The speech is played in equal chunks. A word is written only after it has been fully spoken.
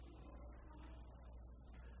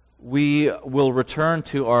We will return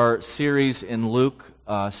to our series in Luke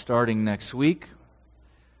starting next week.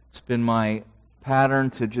 It's been my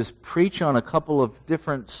pattern to just preach on a couple of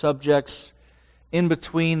different subjects in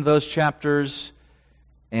between those chapters,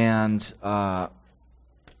 and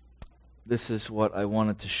this is what I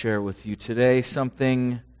wanted to share with you today,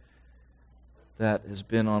 something that has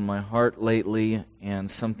been on my heart lately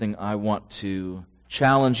and something I want to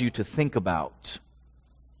challenge you to think about.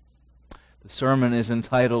 The sermon is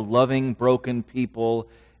entitled, Loving Broken People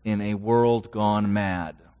in a World Gone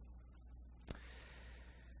Mad.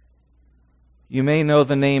 You may know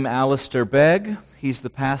the name Alistair Begg. He's the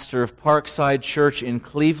pastor of Parkside Church in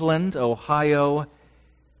Cleveland, Ohio.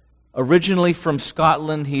 Originally from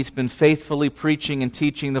Scotland, he's been faithfully preaching and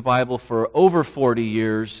teaching the Bible for over 40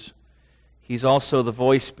 years. He's also the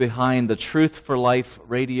voice behind the Truth for Life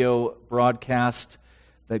radio broadcast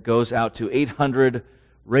that goes out to 800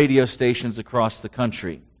 radio stations across the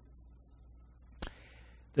country.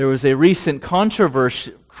 There was a recent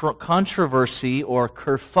controversy or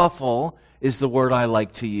kerfuffle is the word I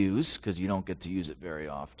like to use, because you don't get to use it very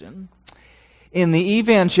often, in the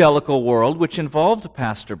evangelical world, which involved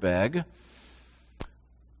Pastor Begg,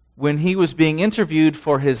 when he was being interviewed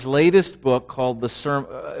for his latest book called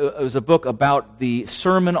it was a book about the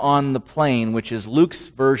Sermon on the Plain, which is Luke's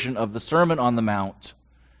version of the Sermon on the Mount.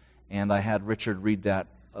 And I had Richard read that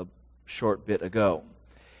a short bit ago.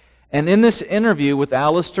 And in this interview with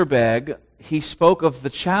Alistair Begg, he spoke of the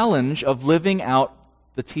challenge of living out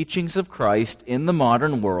the teachings of Christ in the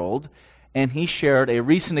modern world, and he shared a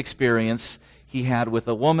recent experience he had with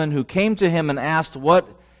a woman who came to him and asked what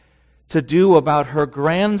to do about her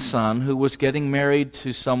grandson who was getting married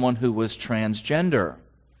to someone who was transgender.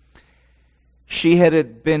 She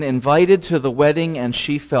had been invited to the wedding, and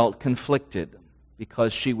she felt conflicted,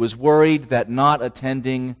 because she was worried that not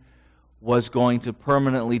attending was going to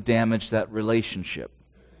permanently damage that relationship.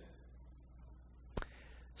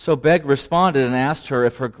 So Begg responded and asked her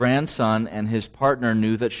if her grandson and his partner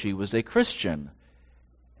knew that she was a Christian.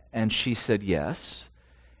 And she said yes.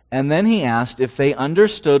 And then he asked if they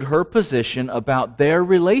understood her position about their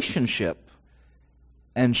relationship.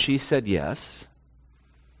 And she said yes.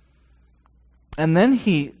 And then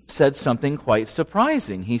he said something quite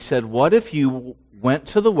surprising. He said, "What if you went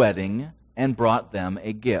to the wedding and brought them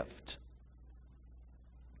a gift?"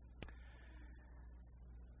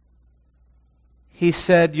 He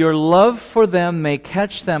said, "Your love for them may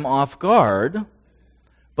catch them off guard,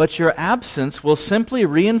 but your absence will simply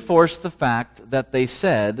reinforce the fact that they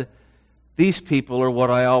said, 'These people are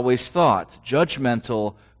what I always thought,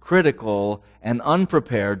 judgmental, critical, and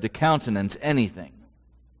unprepared to countenance anything.'"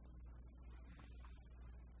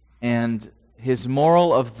 And his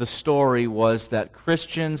moral of the story was that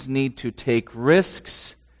Christians need to take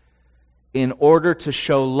risks in order to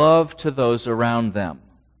show love to those around them.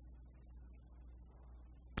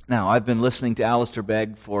 Now, I've been listening to Alistair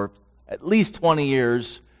Begg for at least 20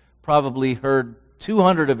 years, probably heard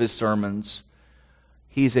 200 of his sermons.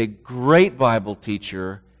 He's a great Bible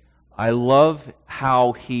teacher. I love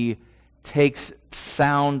how he takes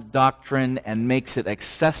sound doctrine and makes it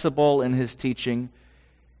accessible in his teaching.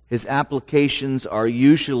 His applications are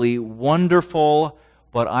usually wonderful,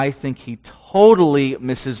 but I think he totally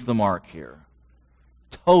misses the mark here.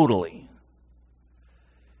 Totally.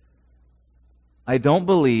 I don't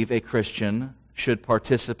believe a Christian should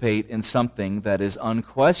participate in something that is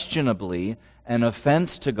unquestionably an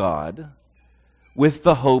offense to God with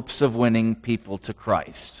the hopes of winning people to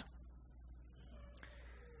Christ.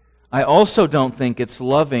 I also don't think it's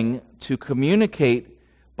loving to communicate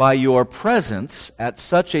by your presence at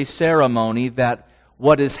such a ceremony that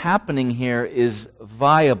what is happening here is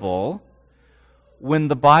viable, when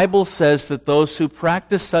the Bible says that those who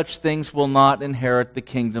practice such things will not inherit the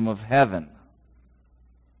kingdom of heaven.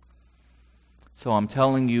 So I'm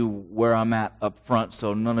telling you where I'm at up front,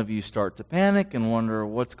 so none of you start to panic and wonder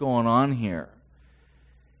what's going on here.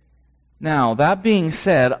 Now, that being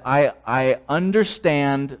said, I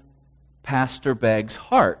understand Pastor Begg's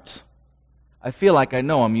heart. I feel like I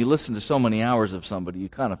know him. You listen to so many hours of somebody, you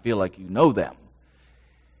kind of feel like you know them.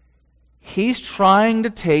 He's trying to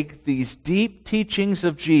take these deep teachings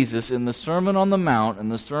of Jesus in the Sermon on the Mount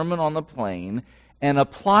and the Sermon on the Plain and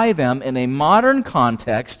apply them in a modern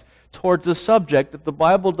context towards a subject that the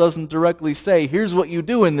Bible doesn't directly say, here's what you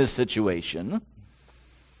do in this situation.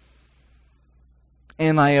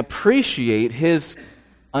 And I appreciate his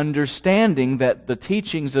understanding that the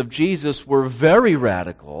teachings of Jesus were very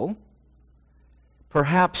radical,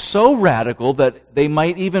 perhaps so radical that they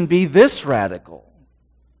might even be this radical.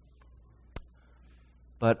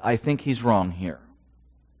 But I think he's wrong here.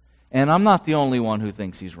 And I'm not the only one who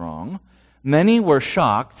thinks he's wrong. Many were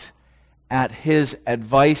shocked at his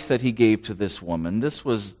advice that he gave to this woman. This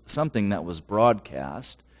was something that was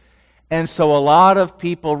broadcast. And so a lot of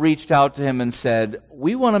people reached out to him and said,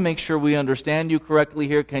 we want to make sure we understand you correctly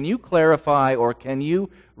here. Can you clarify or can you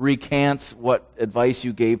recant what advice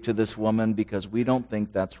you gave to this woman, because we don't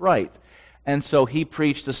think that's right. And so he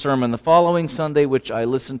preached a sermon the following Sunday, which I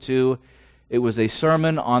listened to. It was a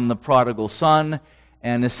sermon on the prodigal son,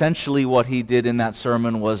 and essentially what he did in that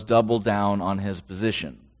sermon was double down on his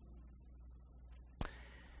position.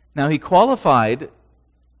 Now, he qualified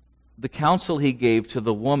the counsel he gave to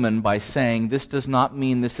the woman by saying, this does not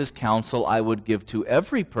mean this is counsel I would give to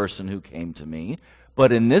every person who came to me,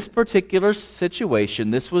 but in this particular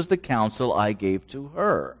situation, this was the counsel I gave to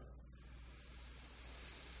her.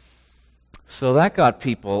 So that got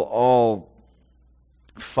people all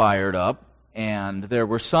fired up, and there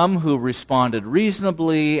were some who responded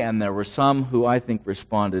reasonably, and there were some who I think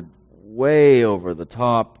responded way over the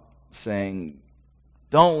top, saying,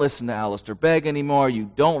 don't listen to Alistair Begg anymore.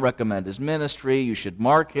 You don't recommend his ministry. You should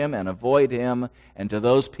mark him and avoid him. And to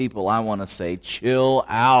those people, I want to say, chill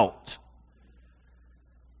out.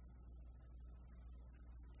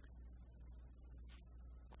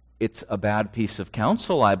 It's a bad piece of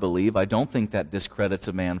counsel, I believe. I don't think that discredits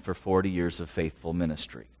a man for 40 years of faithful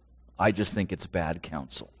ministry. I just think it's bad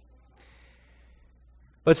counsel.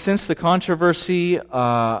 But since the controversy,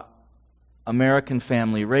 American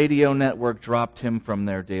Family Radio Network dropped him from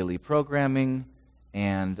their daily programming,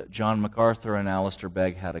 and John MacArthur and Alistair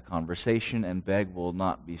Begg had a conversation, and Begg will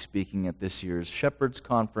not be speaking at this year's Shepherds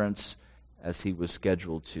Conference as he was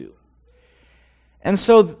scheduled to. And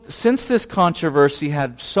so, since this controversy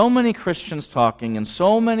had so many Christians talking and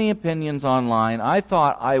so many opinions online, I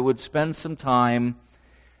thought I would spend some time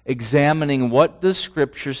examining what does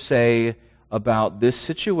Scripture say about this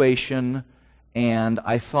situation. And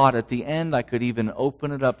I thought at the end I could even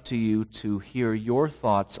open it up to you to hear your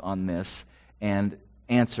thoughts on this and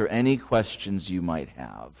answer any questions you might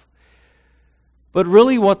have. But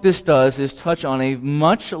really what this does is touch on a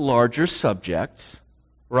much larger subject,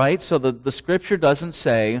 right? So the Scripture doesn't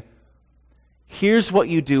say, here's what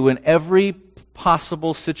you do in every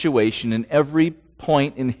possible situation, in every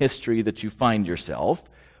point in history that you find yourself,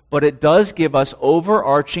 but it does give us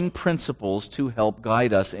overarching principles to help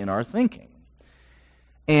guide us in our thinking.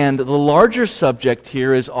 And the larger subject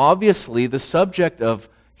here is obviously the subject of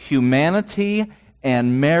humanity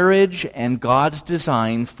and marriage and God's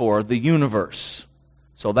design for the universe.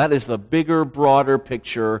 So that is the bigger, broader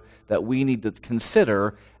picture that we need to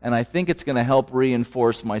consider, and I think it's going to help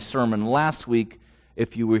reinforce my sermon last week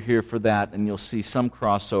if you were here for that, and you'll see some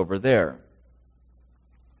crossover there.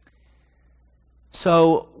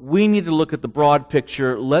 So we need to look at the broad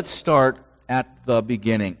picture. Let's start at the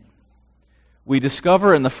beginning. We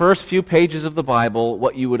discover in the first few pages of the Bible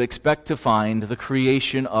what you would expect to find, the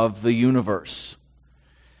creation of the universe.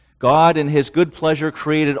 God, in His good pleasure,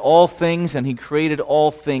 created all things, and He created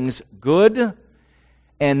all things good.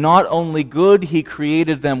 And not only good, He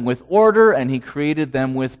created them with order, and He created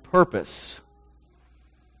them with purpose.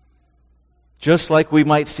 Just like we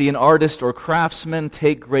might see an artist or craftsman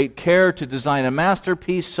take great care to design a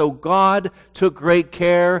masterpiece, so God took great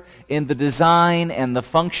care in the design and the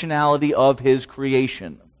functionality of His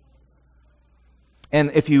creation.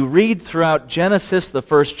 And if you read throughout Genesis, the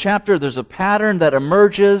first chapter, there's a pattern that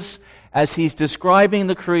emerges as He's describing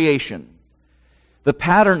the creation. The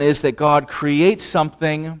pattern is that God creates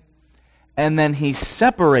something, and then He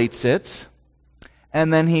separates it,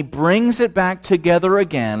 and then He brings it back together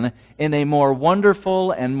again in a more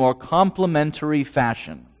wonderful and more complementary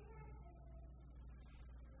fashion.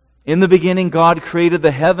 In the beginning, God created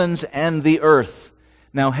the heavens and the earth.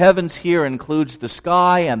 Now, heavens here includes the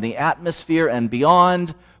sky and the atmosphere and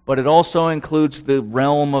beyond, but it also includes the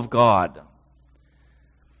realm of God.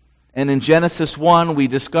 And in Genesis 1, we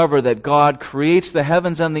discover that God creates the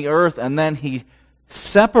heavens and the earth, and then He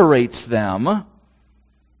separates them,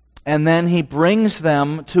 and then He brings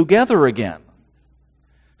them together again.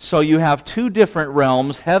 So you have two different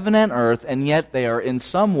realms, heaven and earth, and yet they are in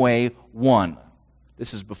some way one.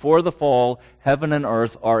 This is before the fall. Heaven and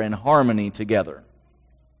earth are in harmony together.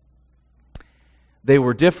 They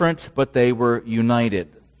were different, but they were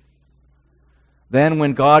united. Then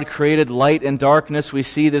when God created light and darkness, we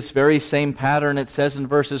see this very same pattern. It says in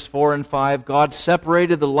verses 4 and 5, God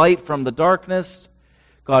separated the light from the darkness.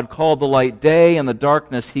 God called the light day, and the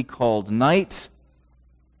darkness He called night.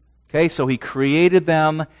 Okay, so He created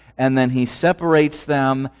them, and then He separates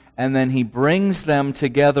them, and then He brings them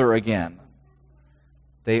together again.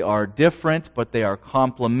 They are different, but they are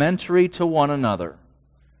complementary to one another.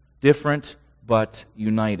 different but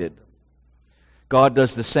united. God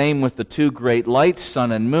does the same with the two great lights,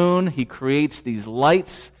 sun and moon. He creates these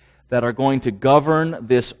lights that are going to govern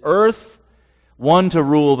this earth, one to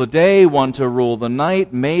rule the day, one to rule the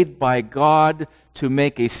night, made by God to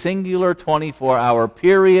make a singular 24-hour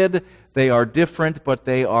period. They are different, but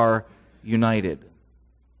they are united.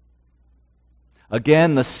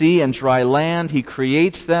 Again, the sea and dry land, He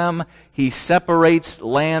creates them. He separates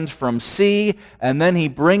land from sea, and then He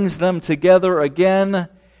brings them together again,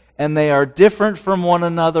 and they are different from one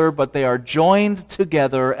another, but they are joined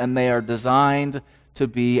together, and they are designed to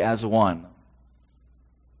be as one.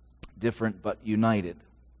 Different but united.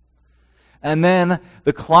 And then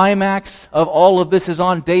the climax of all of this is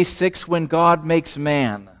on day 6 when God makes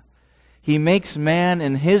man. He makes man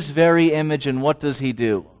in His very image, and what does He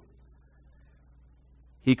do?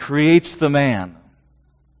 He creates the man.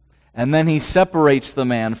 And then He separates the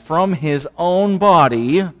man from his own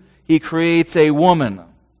body. He creates a woman.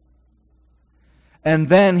 And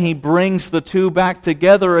then He brings the two back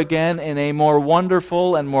together again in a more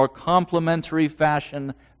wonderful and more complementary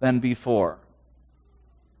fashion than before.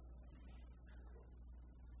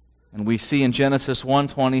 And we see in Genesis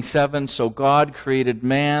 1:27, so God created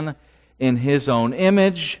man in His own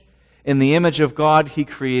image. In the image of God He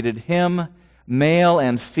created him. Male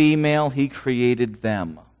and female He created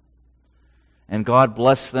them. And God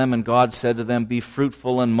blessed them, and God said to them, be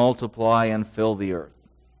fruitful and multiply and fill the earth.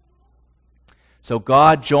 So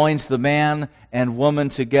God joins the man and woman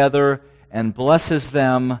together and blesses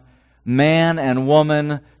them, man and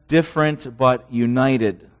woman, different but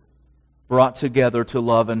united, brought together to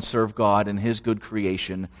love and serve God in His good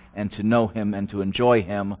creation and to know Him and to enjoy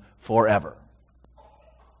Him forever.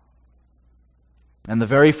 And the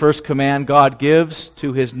very first command God gives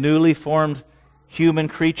to His newly formed human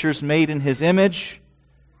creatures made in His image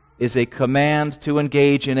is a command to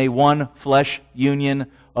engage in a one-flesh union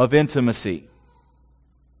of intimacy.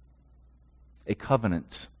 A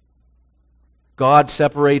covenant. God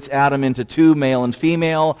separates Adam into two, male and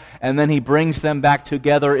female, and then He brings them back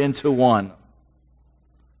together into one.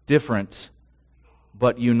 Different,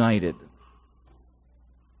 but united.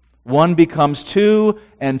 One becomes two,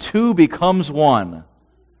 and two becomes one.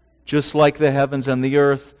 Just like the heavens and the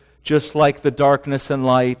earth, just like the darkness and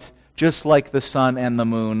light, just like the sun and the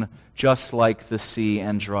moon, just like the sea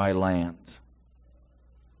and dry land.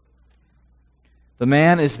 The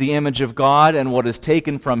man is the image of God, and what is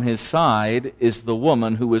taken from his side is the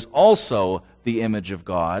woman, who is also the image of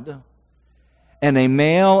God. And a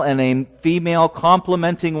male and a female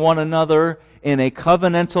complementing one another in a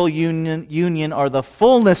covenantal union are the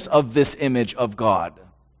fullness of this image of God.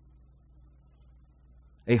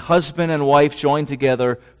 A husband and wife joined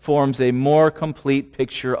together forms a more complete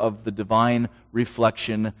picture of the divine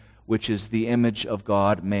reflection, which is the image of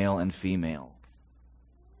God, male and female.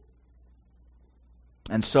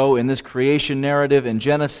 And so in this creation narrative in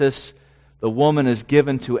Genesis, the woman is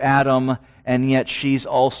given to Adam, and yet she's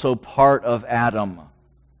also part of Adam.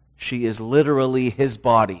 She is literally his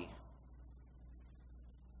body.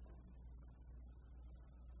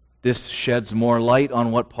 This sheds more light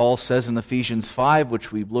on what Paul says in Ephesians 5,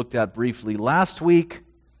 which we looked at briefly last week,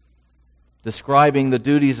 describing the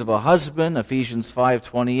duties of a husband, Ephesians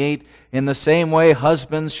 5:28. In the same way,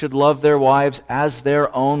 husbands should love their wives as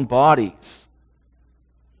their own bodies.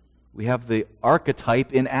 We have the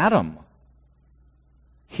archetype in Adam.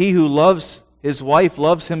 He who loves his wife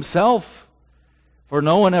loves himself, for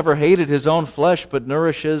no one ever hated his own flesh, but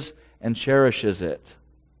nourishes and cherishes it.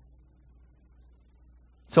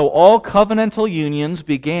 So all covenantal unions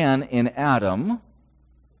began in Adam,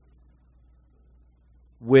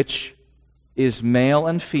 which is male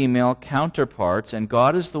and female counterparts, and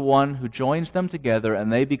God is the one who joins them together,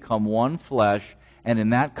 and they become one flesh, and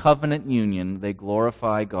in that covenant union they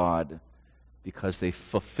glorify God because they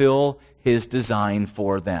fulfill His design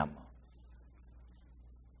for them.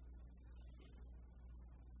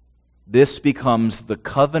 This becomes the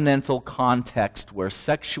covenantal context where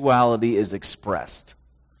sexuality is expressed.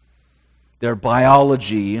 Their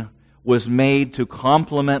biology was made to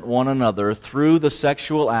complement one another through the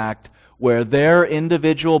sexual act, where their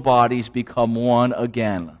individual bodies become one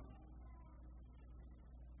again.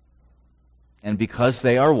 And because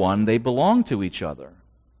they are one, they belong to each other.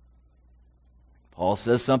 Paul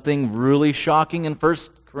says something really shocking in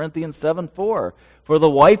 1 Corinthians 7:4. For the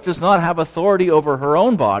wife does not have authority over her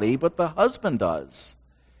own body, but the husband does.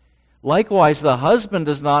 Likewise, the husband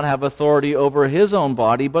does not have authority over his own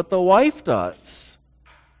body, but the wife does.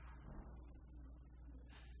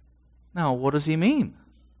 Now, what does he mean?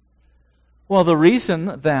 Well, the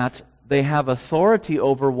reason that they have authority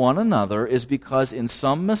over one another is because in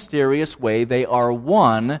some mysterious way they are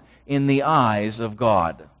one in the eyes of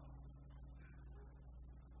God.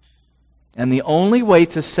 And the only way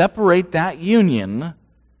to separate that union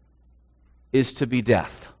is to be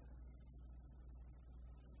death.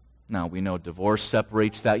 Now, we know divorce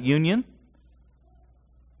separates that union.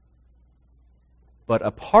 But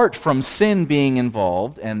apart from sin being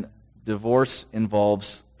involved, and divorce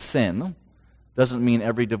involves sin, doesn't mean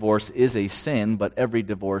every divorce is a sin, but every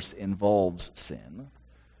divorce involves sin.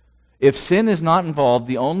 If sin is not involved,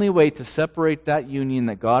 the only way to separate that union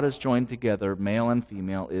that God has joined together, male and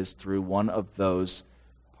female, is through one of those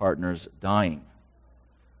partners dying.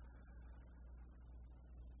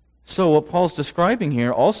 So what Paul's describing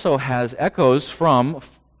here also has echoes from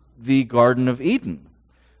the Garden of Eden.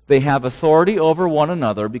 They have authority over one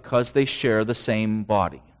another because they share the same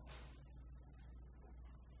body.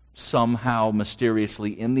 Somehow,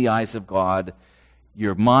 mysteriously, in the eyes of God,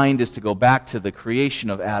 your mind is to go back to the creation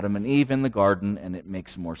of Adam and Eve in the garden, and it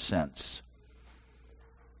makes more sense.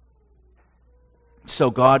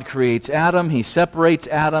 So God creates Adam, He separates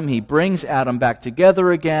Adam, He brings Adam back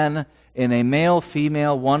together again in a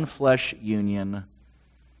male-female, one-flesh union,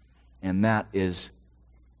 and that is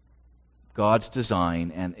God's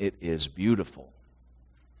design, and it is beautiful.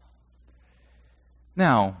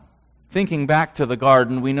 Now, thinking back to the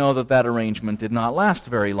garden, we know that that arrangement did not last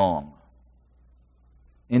very long.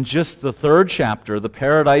 In just the 3rd chapter, the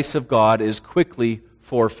paradise of God is quickly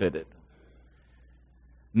forfeited.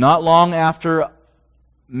 Not long after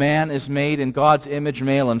man is made in God's image,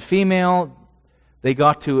 male and female, they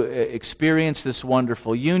got to experience this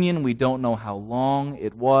wonderful union. We don't know how long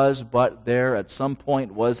it was, but there at some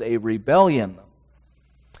point was a rebellion.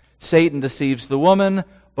 Satan deceives the woman.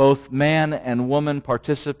 Both man and woman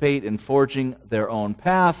participate in forging their own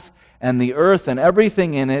path, and the earth and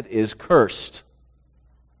everything in it is cursed.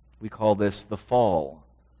 We call this the fall.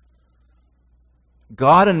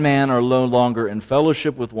 God and man are no longer in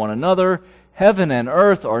fellowship with one another. Heaven and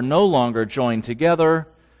earth are no longer joined together.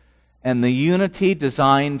 And the unity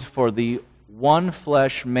designed for the one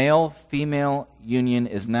flesh, male-female union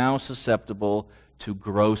is now susceptible to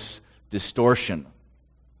gross distortion.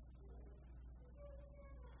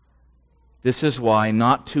 This is why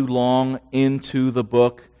not too long into the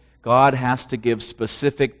book, God has to give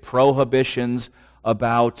specific prohibitions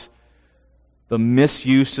about the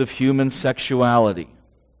misuse of human sexuality.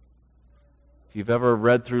 If you've ever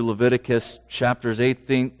read through Leviticus chapters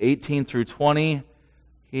 18 through 20,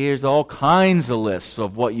 here's all kinds of lists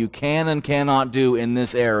of what you can and cannot do in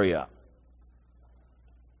this area.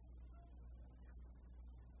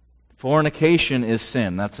 Fornication is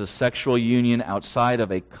sin. That's a sexual union outside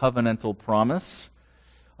of a covenantal promise.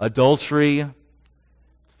 Adultery,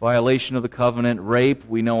 violation of the covenant. Rape,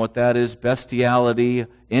 we know what that is. Bestiality,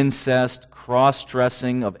 incest,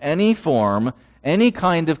 cross-dressing of any form, any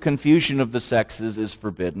kind of confusion of the sexes is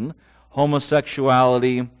forbidden.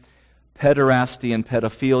 Homosexuality, pederasty and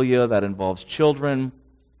pedophilia, that involves children.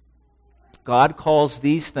 God calls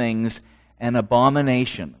these things an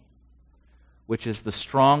abomination, which is the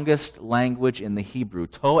strongest language in the Hebrew.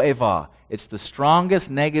 To'eva. It's the strongest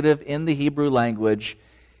negative in the Hebrew language.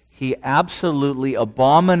 He absolutely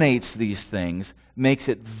abominates these things, makes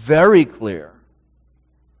it very clear.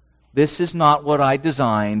 This is not what I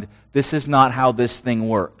designed. This is not how this thing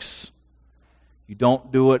works. You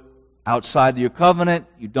don't do it outside your covenant.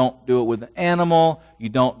 You don't do it with an animal. You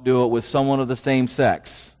don't do it with someone of the same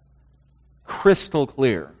sex. Crystal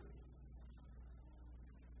clear.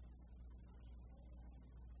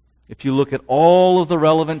 If you look at all of the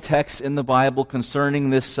relevant texts in the Bible concerning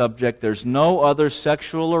this subject, there's no other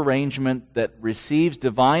sexual arrangement that receives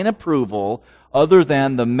divine approval other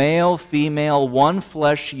than the male-female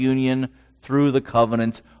one-flesh union through the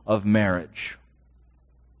covenant of marriage.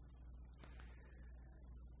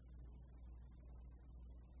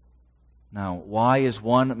 Now, why is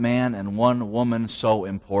one man and one woman so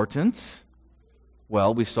important?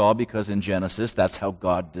 Well, we saw because in Genesis, that's how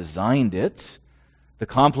God designed it. The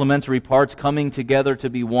complementary parts coming together to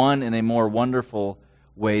be one in a more wonderful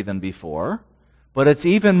way than before. But it's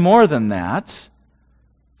even more than that.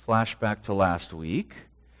 Flashback to last week.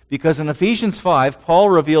 Because in Ephesians 5, Paul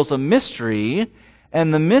reveals a mystery,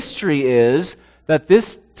 and the mystery is that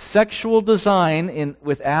this sexual design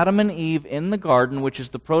with Adam and Eve in the garden, which is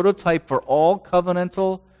the prototype for all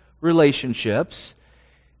covenantal relationships,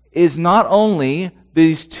 is not only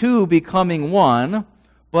these two becoming one,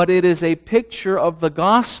 but it is a picture of the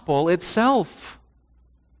gospel itself.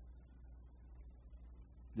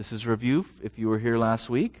 This is review, if you were here last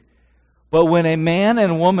week. But when a man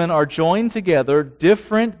and woman are joined together,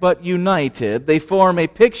 different but united, they form a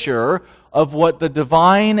picture of what the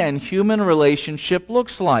divine and human relationship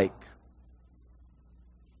looks like.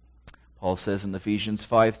 Paul says in Ephesians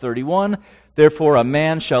 5:31, "Therefore a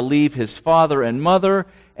man shall leave his father and mother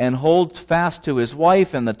and hold fast to his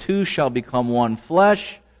wife, and the two shall become one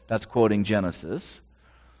flesh." That's quoting Genesis.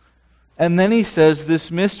 And then he says,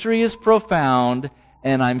 "This mystery is profound,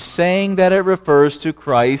 and I'm saying that it refers to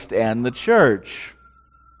Christ and the church."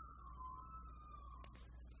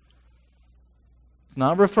 It's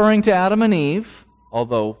not referring to Adam and Eve,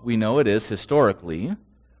 although we know it is historically.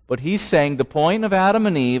 But he's saying the point of Adam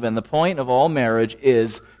and Eve and the point of all marriage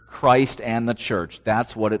is Christ and the church.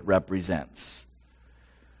 That's what it represents.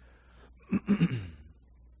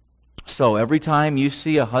 So every time you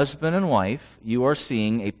see a husband and wife, you are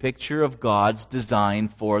seeing a picture of God's design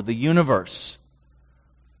for the universe.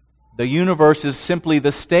 The universe is simply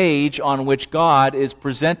the stage on which God is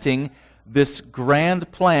presenting this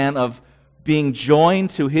grand plan of being joined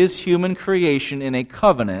to His human creation in a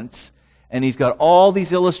covenant. And He's got all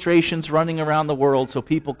these illustrations running around the world so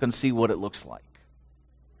people can see what it looks like.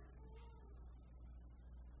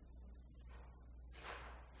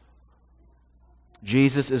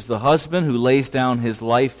 Jesus is the husband who lays down His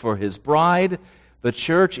life for His bride. The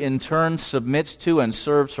church in turn submits to and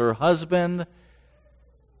serves her husband.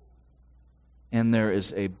 And there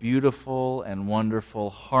is a beautiful and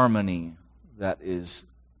wonderful harmony that is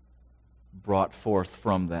brought forth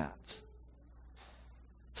from that.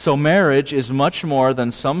 So marriage is much more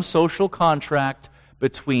than some social contract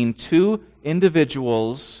between two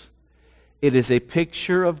individuals. It is a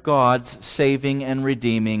picture of God's saving and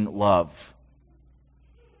redeeming love.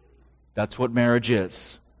 That's what marriage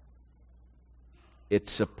is.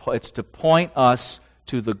 It's to point us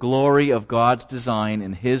to the glory of God's design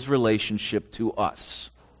in His relationship to us.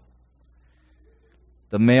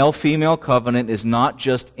 The male-female covenant is not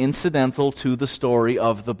just incidental to the story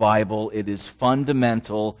of the Bible, it is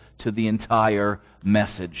fundamental to the entire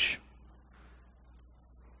message.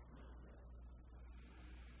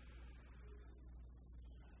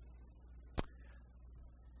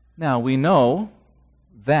 Now, we know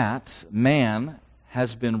that man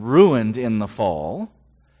has been ruined in the fall,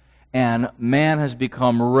 and man has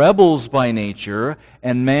become rebels by nature,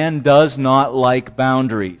 and man does not like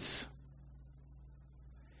boundaries.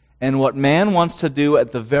 And what man wants to do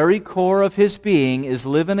at the very core of his being is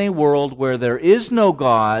live in a world where there is no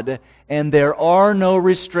God and there are no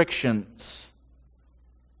restrictions.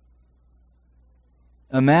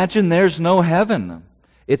 Imagine there's no heaven.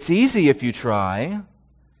 It's easy if you try.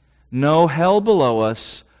 No hell below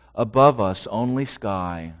us, above us only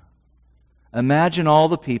sky. Imagine all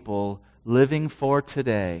the people living for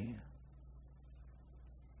today.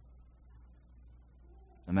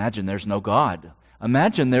 Imagine there's no God.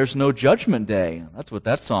 Imagine there's no judgment day. That's what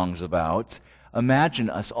that song's about.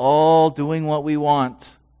 Imagine us all doing what we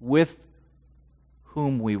want, with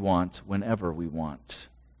whom we want, whenever we want.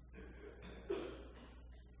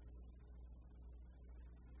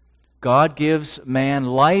 God gives man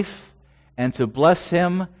life, and to bless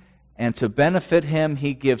him and to benefit him,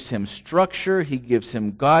 He gives him structure, He gives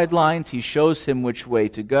him guidelines, He shows him which way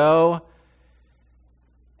to go.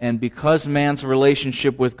 And because man's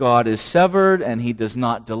relationship with God is severed and he does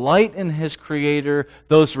not delight in his Creator,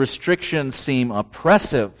 those restrictions seem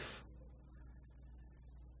oppressive.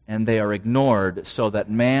 And they are ignored so that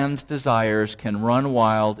man's desires can run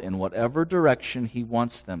wild in whatever direction he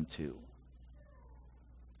wants them to.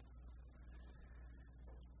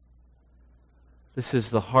 This is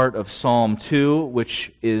the heart of Psalm 2,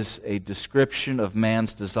 which is a description of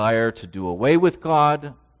man's desire to do away with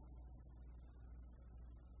God.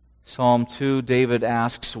 Psalm 2, David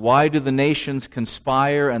asks, "Why do the nations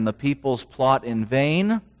conspire and the peoples plot in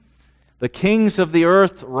vain? The kings of the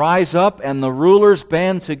earth rise up and the rulers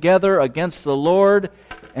band together against the Lord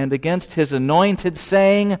and against His anointed,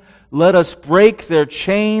 saying, 'Let us break their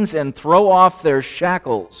chains and throw off their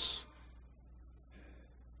shackles.'"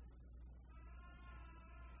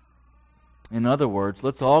 In other words,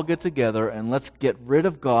 let's all get together and let's get rid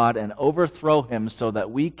of God and overthrow Him so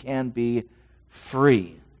that we can be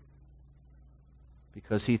free.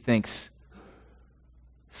 Because he thinks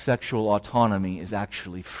sexual autonomy is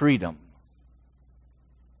actually freedom.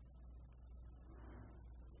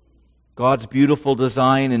 God's beautiful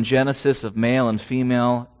design in Genesis of male and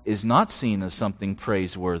female is not seen as something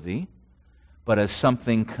praiseworthy, but as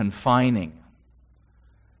something confining,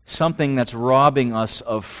 something that's robbing us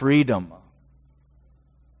of freedom.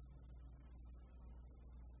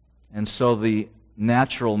 And so the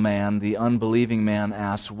natural man, the unbelieving man,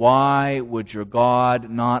 asks, "Why would your God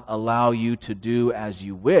not allow you to do as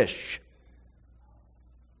you wish?"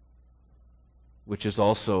 Which is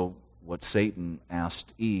also what Satan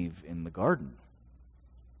asked Eve in the garden.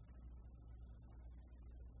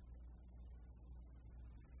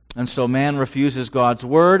 And so man refuses God's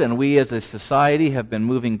word, and we as a society have been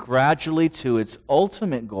moving gradually to its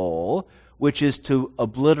ultimate goal, which is to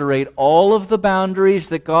obliterate all of the boundaries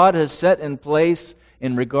that God has set in place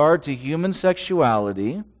in regard to human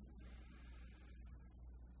sexuality.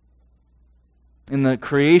 In the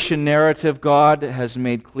creation narrative, God has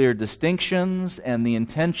made clear distinctions, and the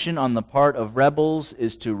intention on the part of rebels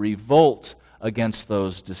is to revolt against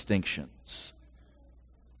those distinctions.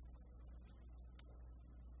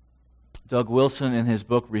 Doug Wilson, in his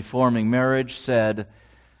book Reforming Marriage, said,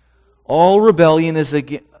 All rebellion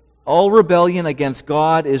against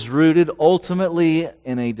God is rooted ultimately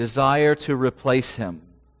in a desire to replace Him.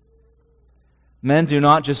 Men do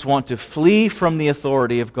not just want to flee from the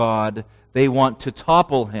authority of God, they want to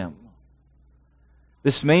topple Him.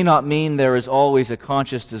 This may not mean there is always a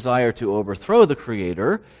conscious desire to overthrow the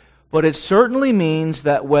Creator, but it certainly means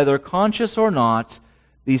that whether conscious or not,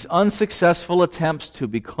 these unsuccessful attempts to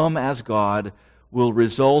become as God will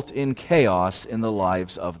result in chaos in the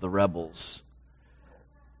lives of the rebels.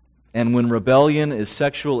 And when rebellion is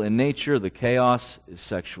sexual in nature, the chaos is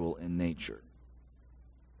sexual in nature.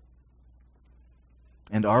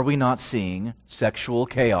 And are we not seeing sexual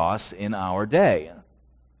chaos in our day?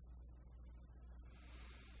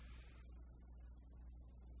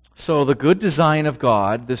 So the good design of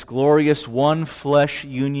God, this glorious one-flesh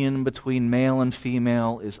union between male and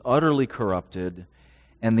female, is utterly corrupted,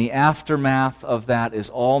 and the aftermath of that is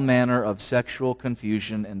all manner of sexual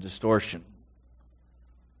confusion and distortion.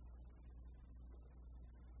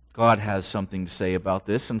 God has something to say about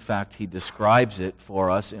this. In fact, He describes it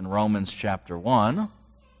for us in Romans chapter 1.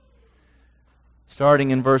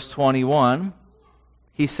 Starting in verse 21,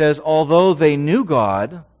 He says, Although they knew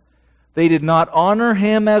God, they did not honor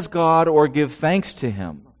Him as God or give thanks to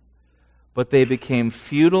Him, but they became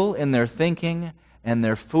futile in their thinking, and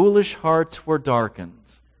their foolish hearts were darkened.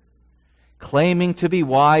 Claiming to be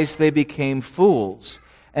wise, they became fools,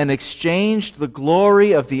 and exchanged the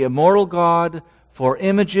glory of the immortal God for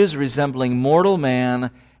images resembling mortal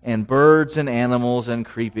man and birds and animals and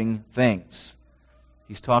creeping things.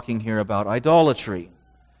 He's talking here about idolatry.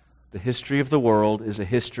 The history of the world is a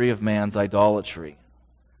history of man's idolatry,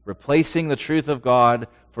 replacing the truth of God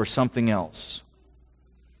for something else.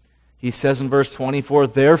 He says in verse 24,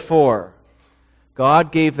 Therefore,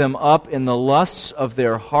 God gave them up in the lusts of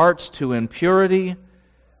their hearts to impurity,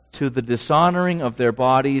 to the dishonoring of their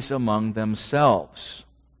bodies among themselves.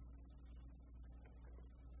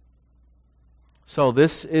 So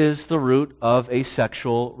this is the root of a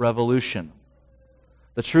sexual revolution.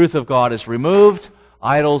 The truth of God is removed,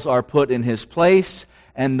 idols are put in His place,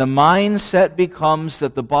 and the mindset becomes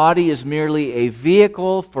that the body is merely a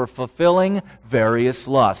vehicle for fulfilling various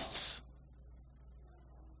lusts.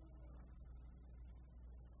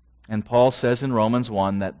 And Paul says in Romans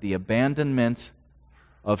 1 that the abandonment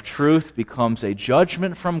of truth becomes a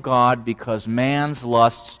judgment from God because man's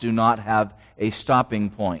lusts do not have a stopping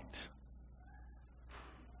point.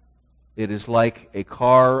 It is like a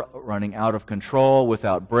car running out of control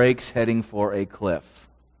without brakes heading for a cliff.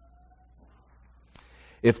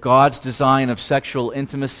 If God's design of sexual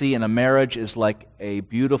intimacy in a marriage is like a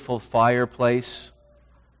beautiful fireplace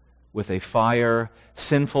with a fire,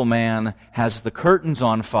 sinful man has the curtains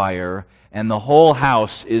on fire and the whole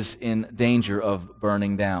house is in danger of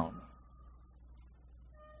burning down.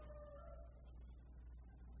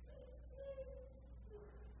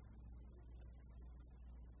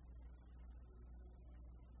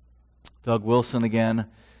 Doug Wilson again.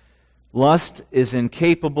 Lust is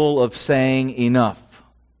incapable of saying enough.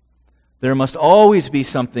 There must always be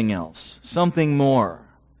something else, something more.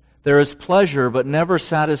 There is pleasure, but never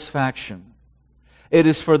satisfaction. It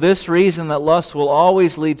is for this reason that lust will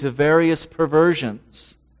always lead to various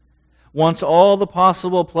perversions. Once all the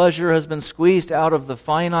possible pleasure has been squeezed out of the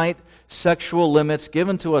finite sexual limits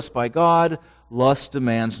given to us by God, lust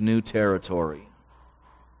demands new territory.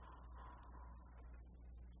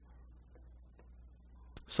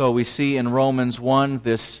 So we see in Romans 1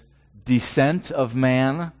 this descent of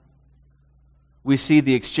man. We see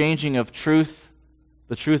the exchanging of truth,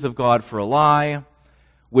 the truth of God for a lie,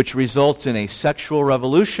 which results in a sexual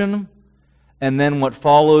revolution. And then what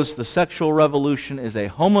follows the sexual revolution is a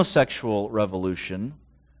homosexual revolution.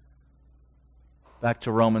 Back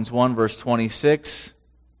to Romans 1, verse 26.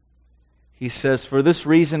 He says, For this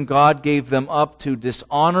reason God gave them up to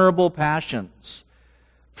dishonorable passions.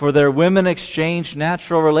 For their women exchanged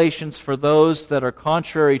natural relations for those that are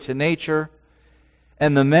contrary to nature,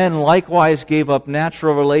 and the men likewise gave up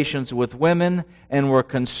natural relations with women and were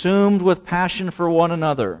consumed with passion for one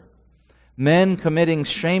another, men committing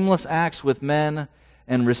shameless acts with men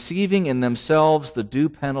and receiving in themselves the due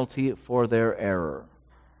penalty for their error.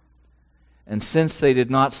 And since they did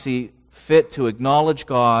not see fit to acknowledge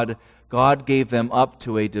God, God gave them up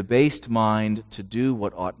to a debased mind to do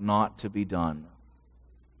what ought not to be done.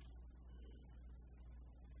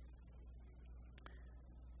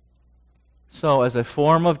 So, as a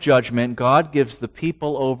form of judgment, God gives the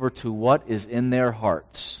people over to what is in their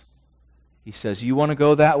hearts. He says, you want to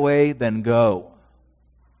go that way? Then go.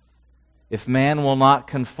 If man will not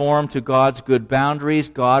conform to God's good boundaries,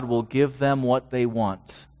 God will give them what they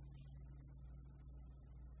want.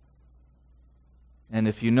 And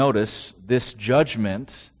if you notice, this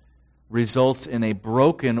judgment results in a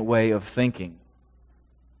broken way of thinking.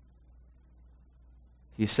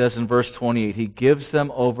 He says in verse 28, He gives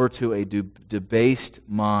them over to a debased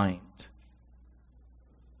mind.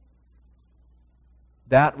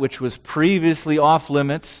 That which was previously off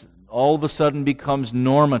limits all of a sudden becomes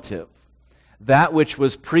normative. That which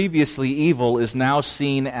was previously evil is now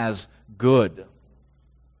seen as good.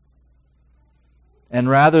 And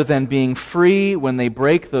rather than being free when they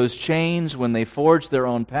break those chains, when they forge their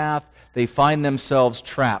own path, they find themselves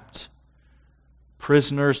trapped,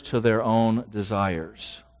 prisoners to their own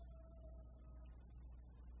desires.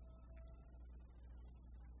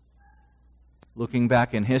 Looking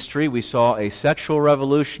back in history, we saw a sexual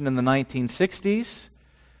revolution in the 1960s,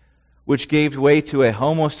 which gave way to a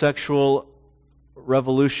homosexual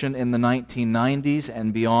revolution in the 1990s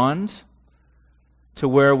and beyond, to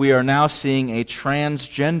where we are now seeing a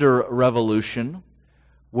transgender revolution,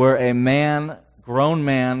 where a grown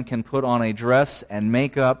man can put on a dress and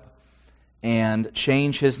makeup and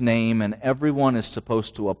change his name, and everyone is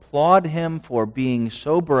supposed to applaud him for being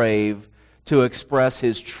so brave to express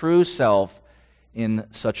his true self in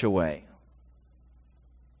such a way.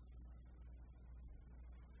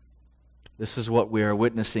 This is what we are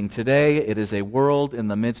witnessing today. It is a world in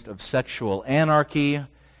the midst of sexual anarchy,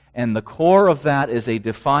 and the core of that is a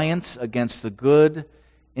defiance against the good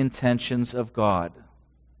intentions of God,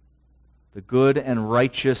 the good and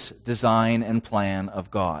righteous design and plan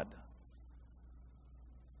of God.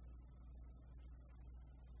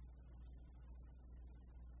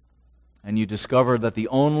 And you discover that the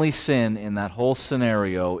only sin in that whole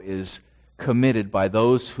scenario is committed by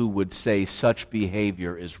those who would say such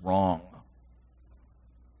behavior is wrong.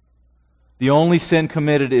 The only sin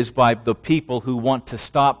committed is by the people who want to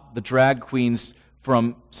stop the drag queens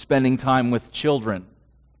from spending time with children.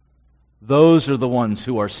 Those are the ones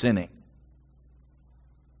who are sinning.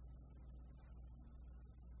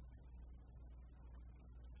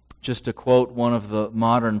 Just to quote one of the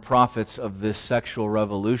modern prophets of this sexual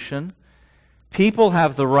revolution, people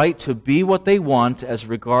have the right to be what they want as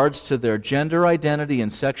regards to their gender identity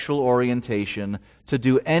and sexual orientation, to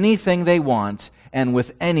do anything they want and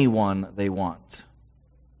with anyone they want.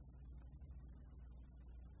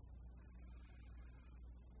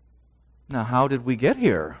 Now, how did we get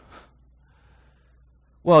here?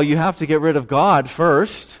 Well, you have to get rid of God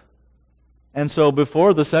first. And so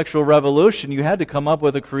before the sexual revolution, you had to come up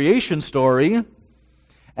with a creation story.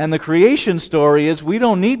 And the creation story is we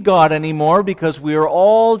don't need God anymore because we are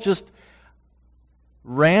all just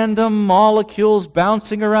random molecules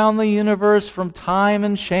bouncing around the universe from time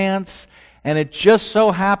and chance. And it just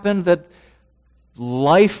so happened that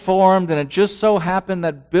life formed, and it just so happened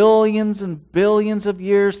that billions and billions of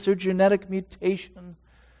years through genetic mutation,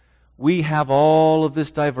 we have all of this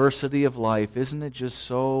diversity of life. Isn't it just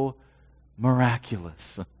so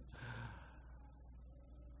miraculous?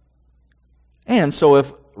 And so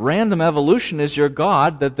if random evolution is your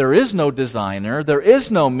God, that there is no designer, there is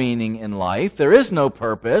no meaning in life, there is no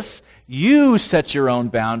purpose, you set your own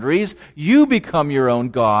boundaries, you become your own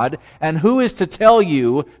God, and who is to tell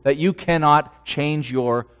you that you cannot change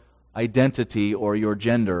your identity or your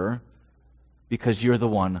gender because you're the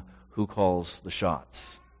one who calls the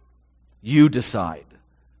shots? You decide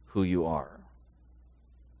who you are.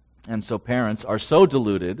 And so parents are so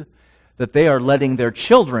deluded that they are letting their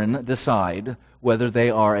children decide whether they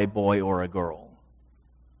are a boy or a girl.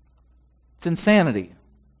 It's insanity.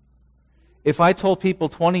 If I told people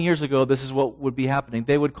 20 years ago this is what would be happening,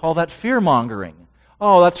 they would call that fear-mongering.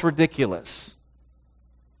 Oh, that's ridiculous.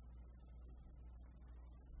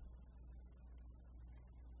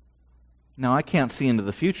 Now, I can't see into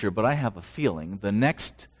the future, but I have a feeling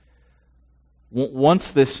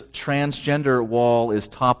once this transgender wall is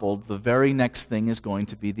toppled, the very next thing is going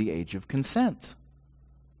to be the age of consent.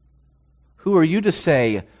 Who are you to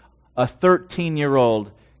say a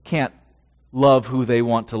 13-year-old can't love who they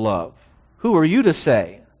want to love? Who are you to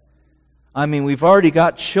say? I mean, we've already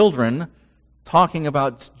got children talking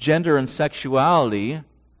about gender and sexuality.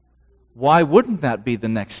 Why wouldn't that be the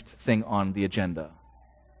next thing on the agenda?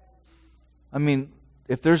 I mean,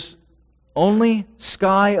 if there's only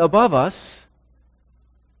sky above us,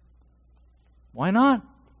 why not?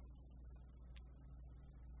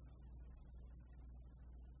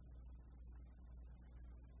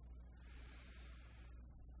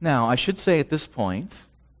 Now, I should say at this point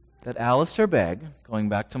that Alistair Begg, going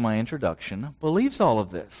back to my introduction, believes all of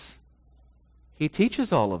this. He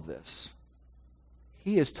teaches all of this.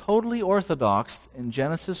 He is totally orthodox in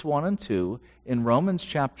Genesis 1 and 2, in Romans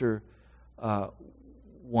chapter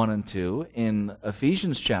 1 and 2, in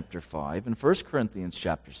Ephesians chapter 5, in 1 Corinthians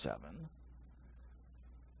chapter 7.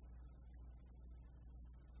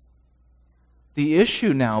 The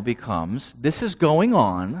issue now becomes, this is going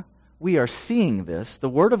on, we are seeing this, the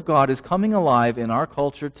Word of God is coming alive in our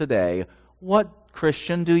culture today. What,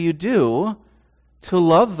 Christian, do you do to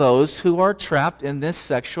love those who are trapped in this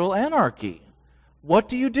sexual anarchy? What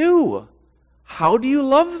do you do? How do you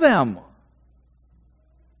love them?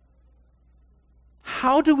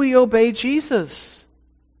 How do we obey Jesus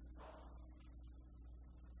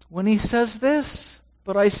when He says this?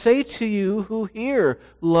 But I say to you who hear,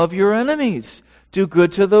 love your enemies, do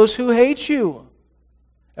good to those who hate you.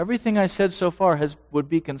 Everything I said so far would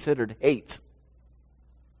be considered hate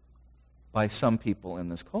by some people in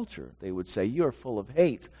this culture. They would say, you're full of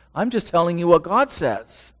hate. I'm just telling you what God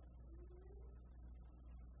says.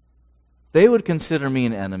 They would consider me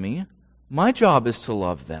an enemy. My job is to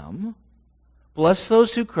love them. Bless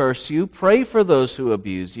those who curse you. Pray for those who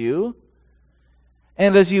abuse you.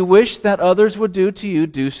 And as you wish that others would do to you,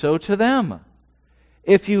 do so to them.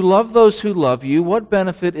 If you love those who love you, what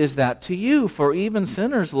benefit is that to you? For even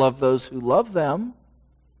sinners love those who love them.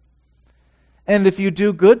 And if you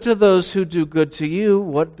do good to those who do good to you,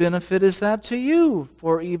 what benefit is that to you?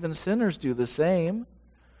 For even sinners do the same.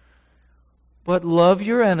 But love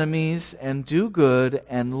your enemies and do good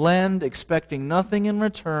and lend, expecting nothing in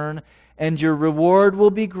return, and your reward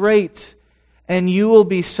will be great. And you will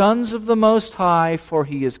be sons of the Most High, for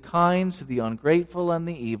He is kind to the ungrateful and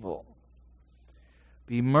the evil.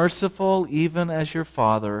 Be merciful even as your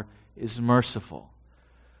Father is merciful.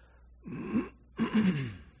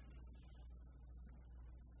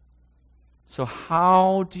 So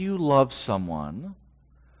how do you love someone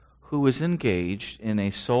who is engaged in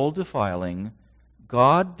a soul-defiling,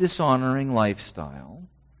 God-dishonoring lifestyle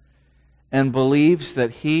and believes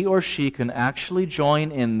that he or she can actually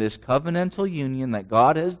join in this covenantal union that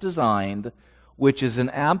God has designed, which is an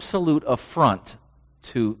absolute affront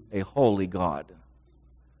to a holy God?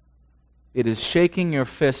 It is shaking your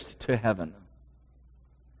fist to heaven.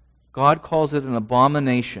 God calls it an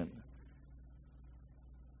abomination.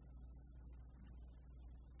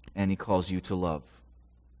 And He calls you to love.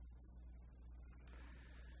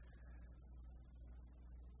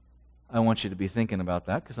 I want you to be thinking about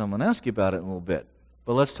that because I'm going to ask you about it in a little bit.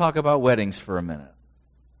 But let's talk about weddings for a minute.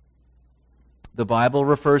 The Bible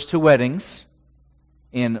refers to weddings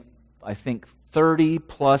in, I think, 30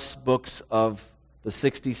 plus books of the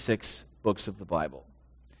 66 books of the Bible.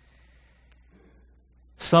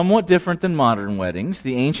 Somewhat different than modern weddings.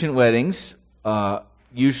 The ancient weddings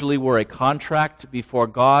usually were a contract before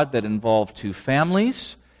God that involved two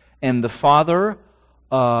families, and the father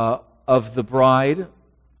of the bride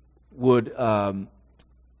would, the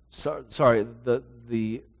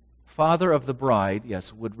father of the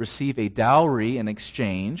bride, would receive a dowry in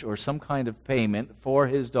exchange or some kind of payment for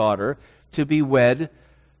his daughter to be wed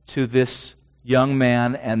to this young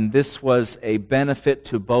man, and this was a benefit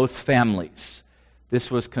to both families.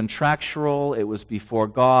 This was contractual, it was before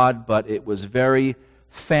God, but it was very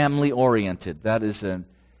family-oriented. That is an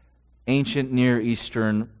ancient Near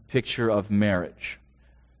Eastern picture of marriage.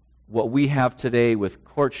 What we have today with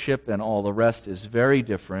courtship and all the rest is very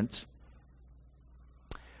different.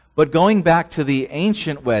 But going back to the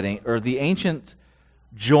ancient wedding, or the ancient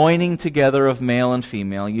joining together of male and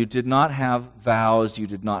female, you did not have vows, you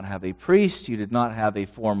did not have a priest, you did not have a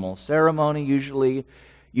formal ceremony usually,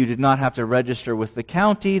 you did not have to register with the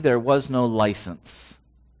county, there was no license.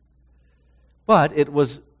 But it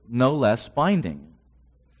was no less binding.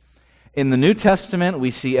 In the New Testament,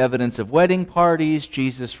 we see evidence of wedding parties.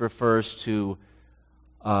 Jesus refers to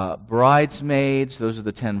bridesmaids. Those are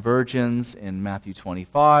the 10 virgins in Matthew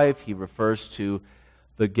 25. He refers to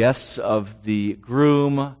the guests of the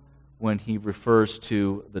groom when he refers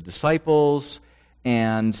to the disciples.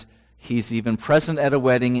 And He's even present at a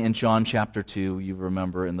wedding in John chapter 2, you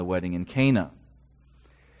remember, in the wedding in Cana.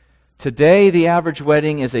 Today, the average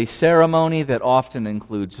wedding is a ceremony that often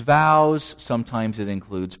includes vows, sometimes it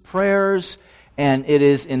includes prayers, and it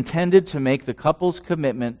is intended to make the couple's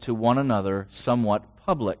commitment to one another somewhat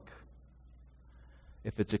public.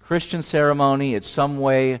 If it's a Christian ceremony, it some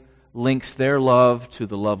way links their love to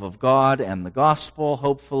the love of God and the gospel,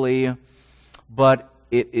 hopefully, but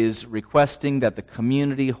it is requesting that the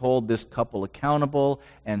community hold this couple accountable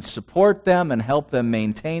and support them and help them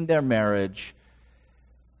maintain their marriage.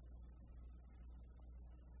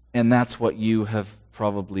 And that's what you have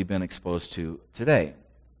probably been exposed to today.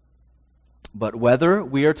 But whether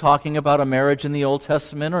we are talking about a marriage in the Old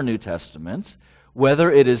Testament or New Testament,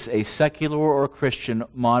 whether it is a secular or Christian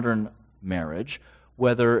modern marriage,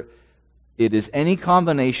 whether it is any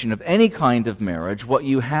combination of any kind of marriage, what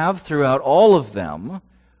you have throughout all of them,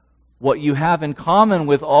 what you have in common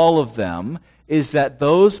with all of them, is that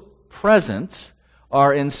those present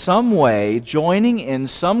are in some way joining in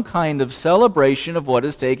some kind of celebration of what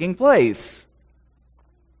is taking place.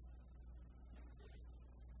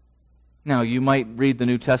 Now, you might read the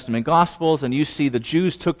New Testament Gospels and you see the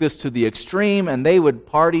Jews took this to the extreme and they would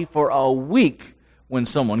party for a week when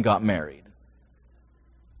someone got married.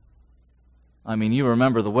 I mean, you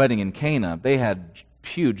remember the wedding in Cana. They had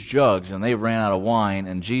huge jugs and they ran out of wine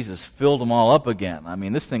and Jesus filled them all up again. I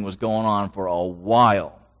mean, this thing was going on for a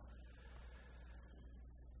while.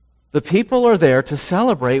 The people are there to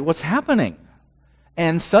celebrate what's happening.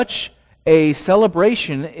 And such a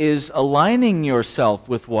celebration is aligning yourself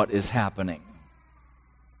with what is happening.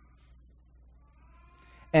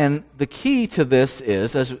 And the key to this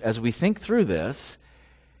is, as we think through this,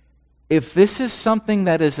 if this is something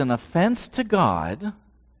that is an offense to God,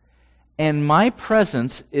 and my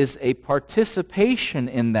presence is a participation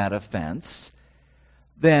in that offense,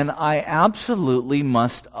 then I absolutely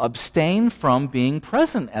must abstain from being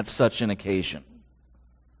present at such an occasion.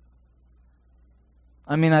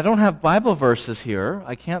 I mean, I don't have Bible verses here.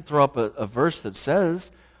 I can't throw up a verse that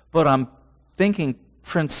says, but I'm thinking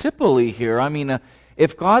principally here. I mean,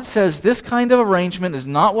 if God says this kind of arrangement is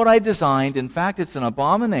not what I designed, in fact, it's an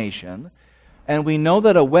abomination, and we know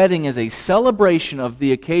that a wedding is a celebration of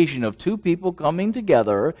the occasion of two people coming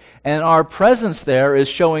together, and our presence there is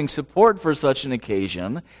showing support for such an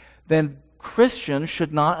occasion, then Christians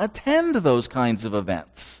should not attend those kinds of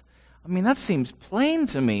events. I mean, that seems plain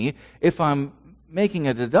to me if I'm making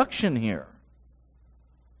a deduction here.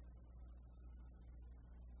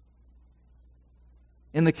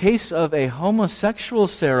 In the case of a homosexual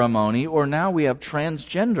ceremony, or now we have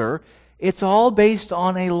transgender, it's all based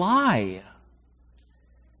on a lie.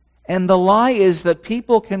 And the lie is that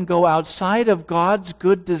people can go outside of God's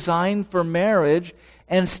good design for marriage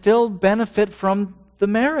and still benefit from the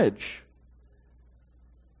marriage.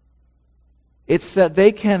 It's that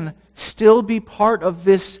they can still be part of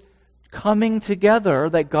this coming together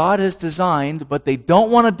that God has designed, but they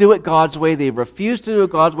don't want to do it God's way. They refuse to do it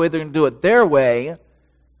God's way. They're going to do it their way,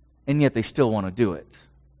 and yet they still want to do it.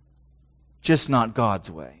 Just not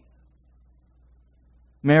God's way.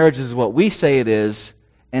 Marriage is what we say it is,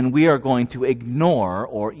 and we are going to ignore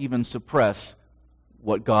or even suppress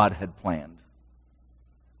what God had planned.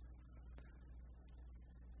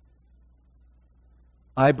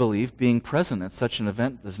 I believe being present at such an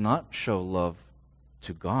event does not show love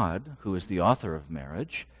to God, who is the author of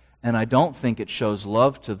marriage, and I don't think it shows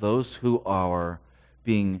love to those who are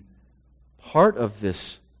being part of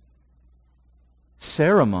this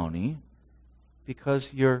ceremony,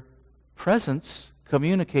 because your presence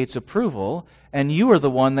communicates approval, and you are the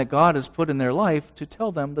one that God has put in their life to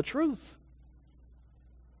tell them the truth.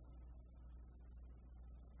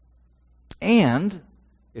 And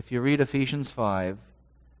if you read Ephesians 5,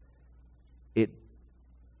 it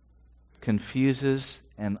confuses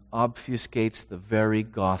and obfuscates the very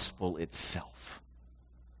gospel itself.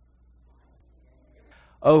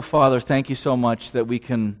 Oh, Father, thank you so much that we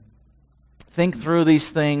can think through these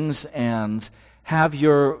things and have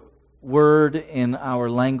your word in our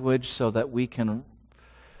language so that we can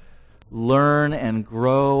learn and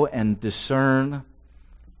grow and discern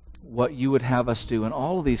what you would have us do in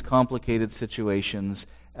all of these complicated situations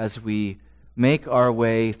as we make our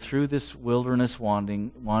way through this wilderness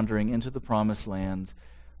wandering into the promised land.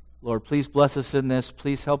 Lord, please bless us in this.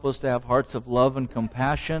 Please help us to have hearts of love and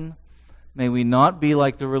compassion. May we not be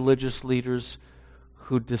like the religious leaders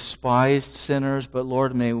who despised sinners, but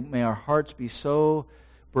Lord, may our hearts be so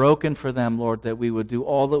broken for them, Lord, that we would do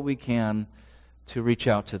all that we can to reach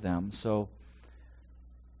out to them. So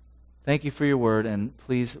thank you for your word, and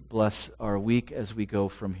please bless our week as we go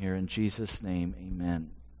from here. In Jesus' name,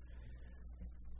 amen.